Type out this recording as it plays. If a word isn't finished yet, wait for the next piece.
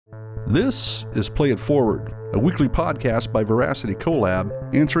This is Play It Forward, a weekly podcast by Veracity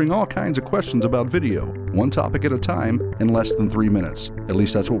Collab, answering all kinds of questions about video, one topic at a time, in less than 3 minutes. At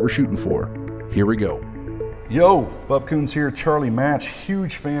least that's what we're shooting for. Here we go. Yo, Bub Coons here, Charlie Match,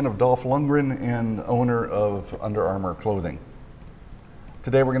 huge fan of Dolph Lundgren and owner of Under Armour clothing.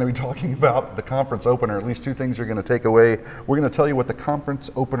 Today we're going to be talking about the conference opener, at least two things you're going to take away. We're going to tell you what the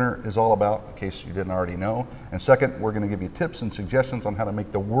conference opener is all about, in case you didn't already know. And second, we're going to give you tips and suggestions on how to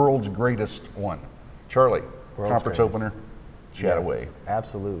make the world's greatest one. Charlie, conference opener, chat away.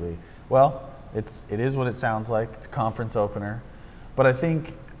 Absolutely. Well, it is what it sounds like. It's a conference opener. But I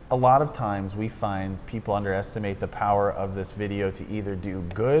think a lot of times we find people underestimate the power of this video to either do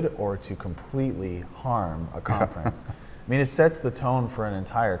good or to completely harm a conference. I mean, it sets the tone for an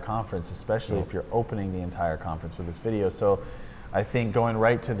entire conference, especially if you're opening the entire conference with this video. So I think going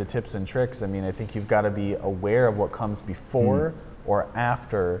right to the tips and tricks, I mean, I think you've got to be aware of what comes before or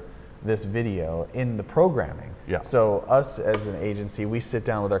after this video in the programming. Yeah. So us as an agency, we sit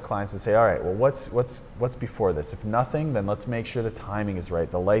down with our clients and say, all right, well, what's before this? If nothing, then let's make sure the timing is right,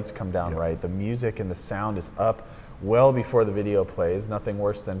 the lights come down right, the music and the sound is up well before the video plays. Nothing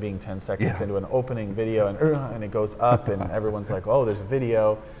worse than being 10 seconds into an opening video and it goes up and everyone's like, oh, there's a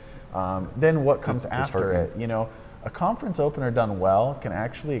video. Then what comes after it? You know, a conference opener done well can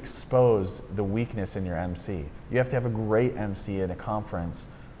actually expose the weakness in your MC. You have to have a great MC in a conference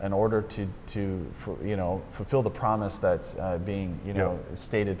in order to fulfill the promise that's being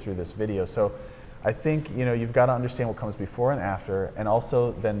stated through this video. So I think you've got to understand what comes before and after, and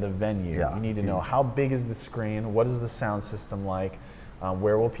also then the venue. You need to know how big is the screen, what is the sound system like,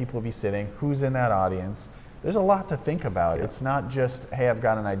 where will people be sitting, who's in that audience. There's a lot to think about. It's not just, hey, I've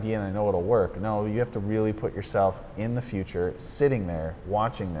got an idea and I know it'll work. No, you have to really put yourself in the future, sitting there,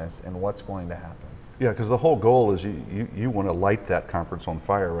 watching this, and what's going to happen. Yeah, because the whole goal is you want to light that conference on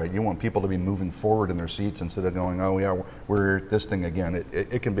fire, right? You want people to be moving forward in their seats instead of going, oh yeah, we're at this thing again.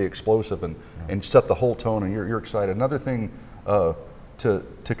 It can be explosive and set the whole tone, and you're excited. Another thing to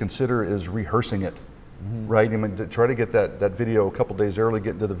consider is rehearsing it, right? I mean, to try to get that video a couple days early,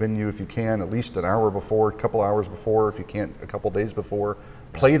 get into the venue if you can, at least an hour before, a couple hours before, if you can't, a couple days before.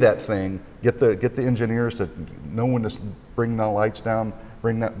 Play that thing, get the engineers to know when to bring the lights down,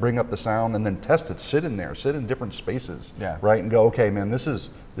 bring up the sound, and then test it. Sit in there, sit in different spaces, right? And go, okay, man, this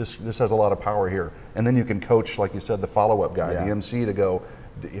has a lot of power here. And then you can coach, like you said, the follow-up guy, the MC, to go,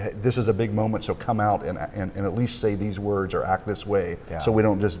 this is a big moment, so come out and at least say these words or act this way, so we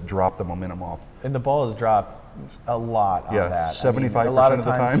don't just drop the momentum off. And the ball is dropped a lot on that. 75% a lot of of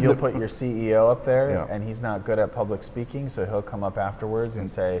the times time. You'll put your CEO up there, and he's not good at public speaking, so he'll come up afterwards and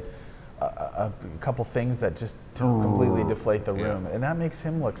say a couple things that just completely deflate the room, and that makes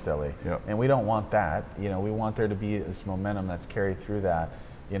him look silly. And we don't want that. We want there to be this momentum that's carried through that.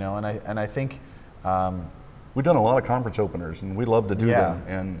 And I think. We've done a lot of conference openers, and we love to do them.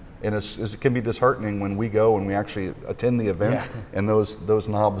 And it can be disheartening when we go and we actually attend the event, and those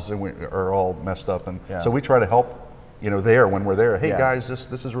knobs are all messed up. And so we try to help, there when we're there. Hey guys,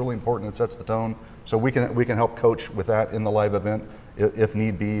 this is really important. It sets the tone. So we can help coach with that in the live event if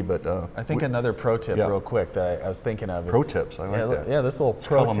need be. But I think another pro tip, real quick, that I was thinking of is pro tips. I like that. Yeah, this little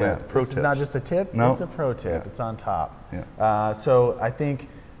pro tip. This is not just a tip. No. It's a pro tip. It's on top. So I think.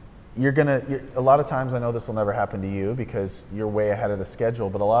 A lot of times, I know this will never happen to you because you're way ahead of the schedule,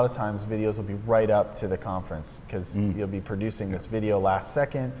 but a lot of times videos will be right up to the conference because you'll be producing this video last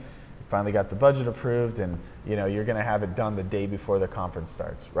second, you finally got the budget approved, and you're gonna have it done the day before the conference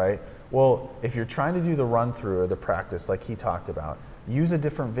starts, right? Well, if you're trying to do the run through or the practice like he talked about, use a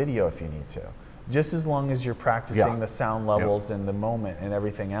different video if you need to. Just as long as you're practicing the sound levels and the moment and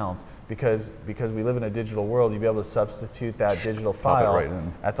everything else, because we live in a digital world, you'll be able to substitute that digital file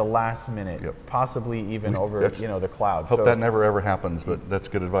at the last minute, possibly even over the cloud. Hope that never ever happens, but that's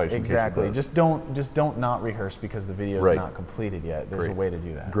good advice. Exactly. Just don't not rehearse because the video is not completed yet. There's a way to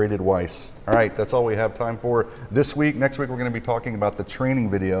do that. Great advice. All right, that's all we have time for this week. Next week we're going to be talking about the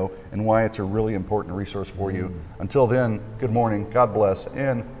training video and why it's a really important resource for you. Until then, good morning, God bless,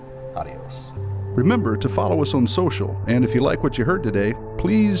 and adios. Remember to follow us on social, and if you like what you heard today,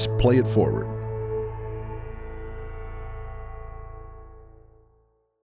 please play it forward.